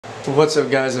What's up,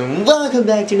 guys, and welcome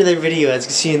back to another video. As you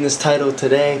can see in this title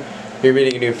today, we're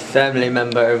meeting a new family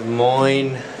member of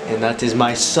mine, and that is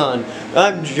my son.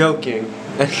 I'm joking.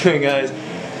 Anyway, guys,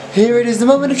 here it is, the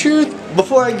moment of truth.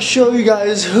 Before I show you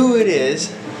guys who it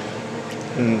is,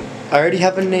 I already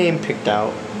have a name picked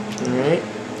out. Alright?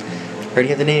 Already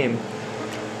have the name.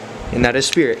 And that is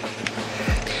Spirit.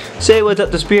 Say what's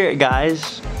up to Spirit,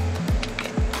 guys.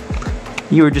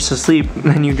 You were just asleep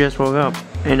and you just woke up,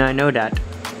 and I know that.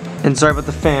 And sorry about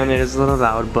the fan, it is a little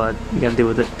loud, but you gotta deal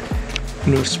with it.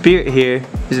 You know, Spirit here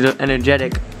is an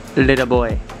energetic little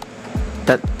boy.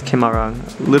 That came out wrong.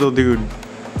 Little dude.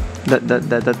 That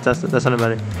sounded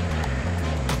better.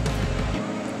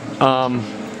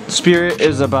 Spirit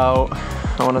is about,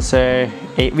 I wanna say,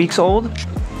 8 weeks old.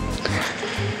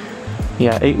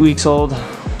 Yeah, 8 weeks old.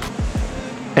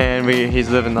 And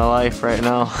he's living the life right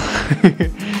now.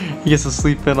 He gets to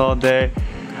sleep in all day.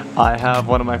 I have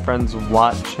one of my friends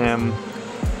watch him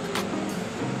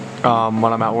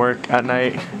when I'm at work at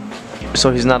night, so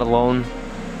he's not alone.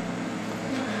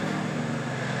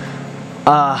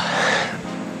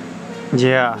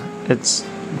 Yeah, it's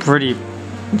pretty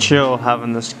chill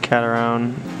having this cat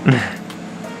around.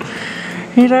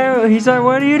 He's like,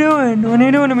 what are you doing? What are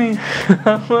you doing to me?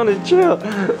 I want to chill.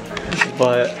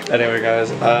 But anyway,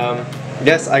 guys,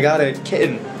 yes, I got a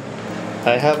kitten.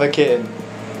 I have a kitten.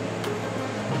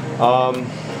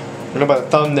 I know by the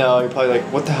thumbnail, you're probably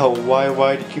like, what the hell,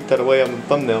 why did you keep that away on the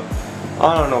thumbnail?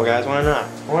 I don't know, guys, why not?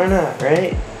 Why not,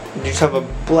 right? You just have a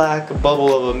black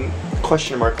bubble of a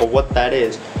question mark of what that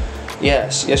is.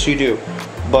 Yes, you do.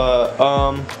 But,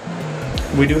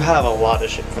 we do have a lot of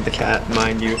shit for the cat,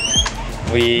 mind you.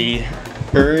 We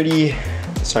already,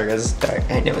 sorry guys, it's dark,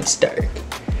 I know it's dark.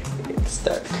 It's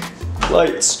dark.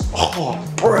 Lights, oh,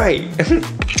 bright.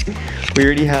 We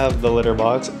already have the litter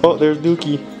box. Oh, there's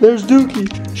Dookie. There's Dookie.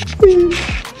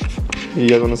 You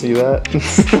guys want to see that?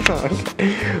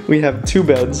 Okay. We have 2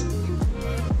 beds.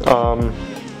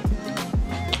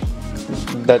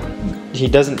 That he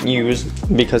doesn't use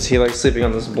because he likes sleeping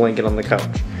on this blanket on the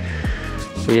couch.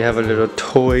 We have a little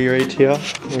toy right here.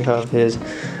 We have his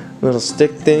little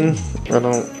stick thing. I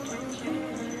don't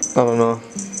know.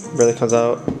 Barely comes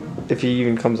out. If he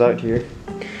even comes out here.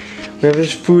 We have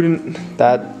his food, and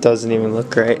that doesn't even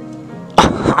look right.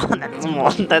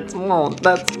 That's mold.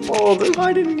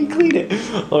 Why didn't he clean it?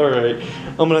 Alright,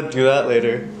 I'm gonna do that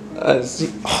later. Oh,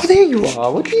 there you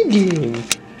are. What are you doing?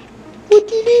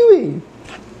 What are you doing?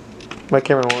 My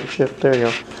camera won't shift. There you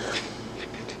go.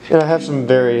 And I have some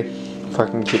very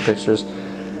fucking cute pictures.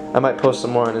 I might post some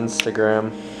more on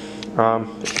Instagram.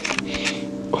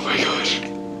 Oh my gosh.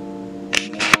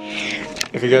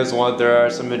 If you guys want, there are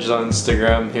some images on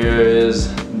Instagram. Here is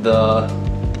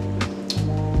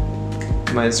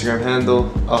my Instagram handle.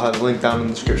 I'll have a link down in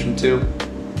the description too.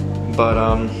 But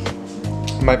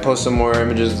I might post some more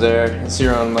images there. See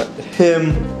around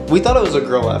him. We thought it was a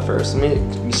girl at first. Let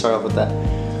me start off with that.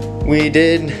 We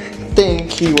did think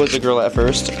he was a girl at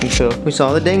first until we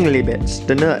saw the dangly bits,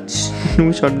 the nuts.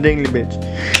 We saw the dangly bits.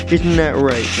 Isn't that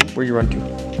right? Where you run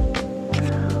to?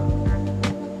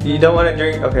 You don't want to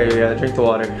drink? Okay, yeah, drink the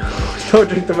water. Don't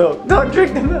drink the milk. Don't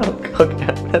drink the milk.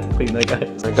 Okay, that's clean, that guys.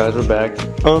 Alright, guys, we're back.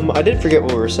 I did forget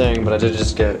what we were saying, but I did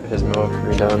just get his milk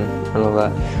redone and all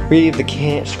that. We have the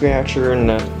cat scratcher and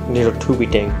the little tubey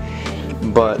thing.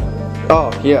 But,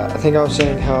 oh yeah, I think I was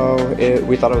saying how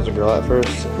we thought it was a girl at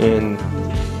first, and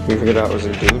we figured out it was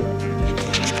a dude.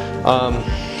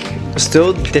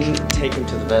 Still didn't take him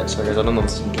to the vet, so guys, I don't know if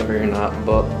this is blurry or not,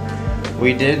 but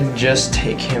we did just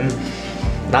take him.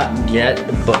 Not yet,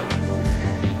 but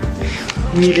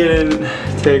we didn't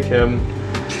take him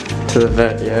to the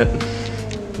vet yet.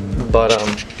 But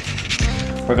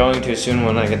we're going to soon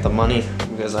when I get the money,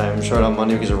 because I am short on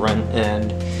money because of rent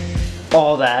and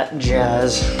all that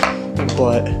jazz.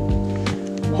 But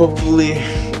hopefully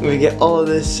we get all of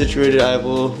this situated. I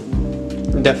will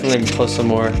definitely post some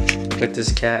more with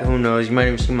this cat. Who knows? You might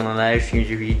even see him on the live streams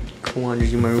if you come on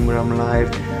to my room when I'm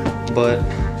live. But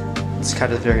this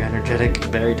cat is very energetic,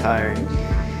 very tired.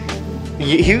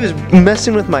 He was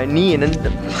messing with my knee and ended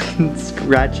up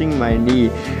scratching my knee,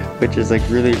 which is like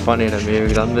really funny to me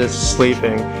because I'm just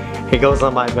sleeping. He goes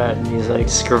on my bed and he's like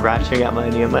scratching at my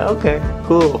knee. I'm like, okay,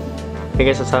 cool. I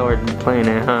guess that's how we're playing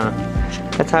it, huh?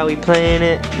 That's how we playing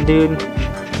it, dude.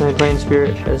 We're playing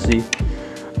Spirit. Let's see.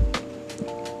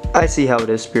 I see how it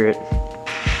is, Spirit.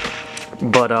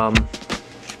 But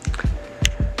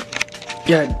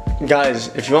yeah. Guys,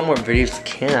 if you want more videos of the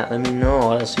cat, let me know.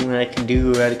 I'll see what I can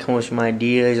do. I had to come up with some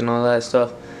ideas and all that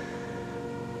stuff.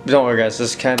 But don't worry, guys.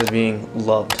 This cat is being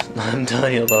loved. I'm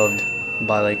telling you, loved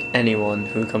by like anyone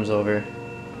who comes over.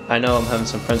 I know I'm having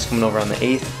some friends coming over on the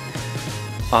 8th.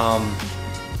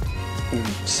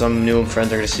 Some new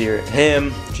friends are gonna see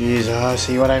him. Jesus,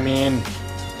 see what I mean?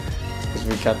 Because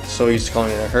we got so used to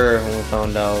calling it a her when we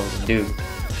found out it was a dude.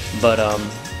 But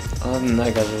other than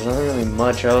that, guys, there's not really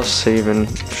much else to even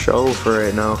show for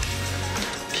right now.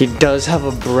 He does have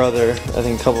a brother, I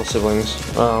think a couple siblings.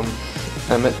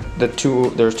 I met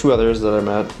there's two others that I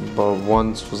met, but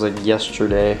one was like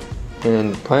yesterday,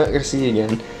 and probably not gonna see you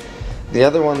again. The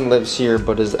other one lives here,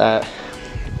 but is at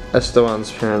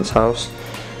Esteban's parents' house.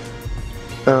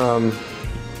 I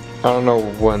don't know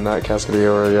when that cat's gonna be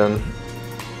over again,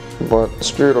 but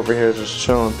Spirit over here is just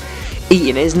chilling.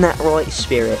 Eating, isn't that right,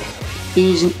 Spirit?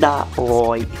 Isn't that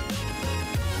right?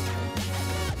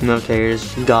 Okay, you're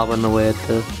just gobbling away at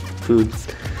the food.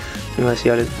 You want to see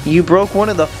how it is? You broke one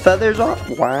of the feathers off?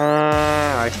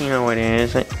 Wow, I see how it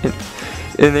is. And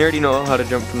they already know how to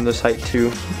jump from this height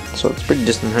too, so it's pretty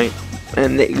distant height.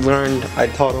 And they learned, I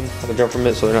taught them how to jump from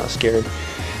it, so they're not scared.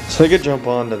 So they could jump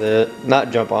onto the,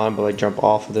 not jump on, but like jump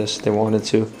off of this if they wanted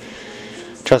to.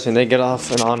 Trust me, they get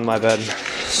off and on my bed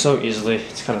so easily.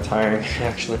 It's kind of tiring,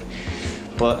 actually.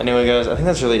 But anyway, guys, I think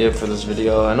that's really it for this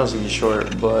video. I know it's gonna be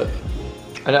short, but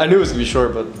I knew it was gonna be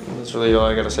short, but that's really all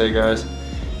I gotta say, guys.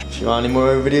 If you want any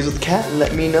more videos with the cat,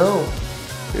 let me know.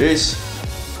 Peace.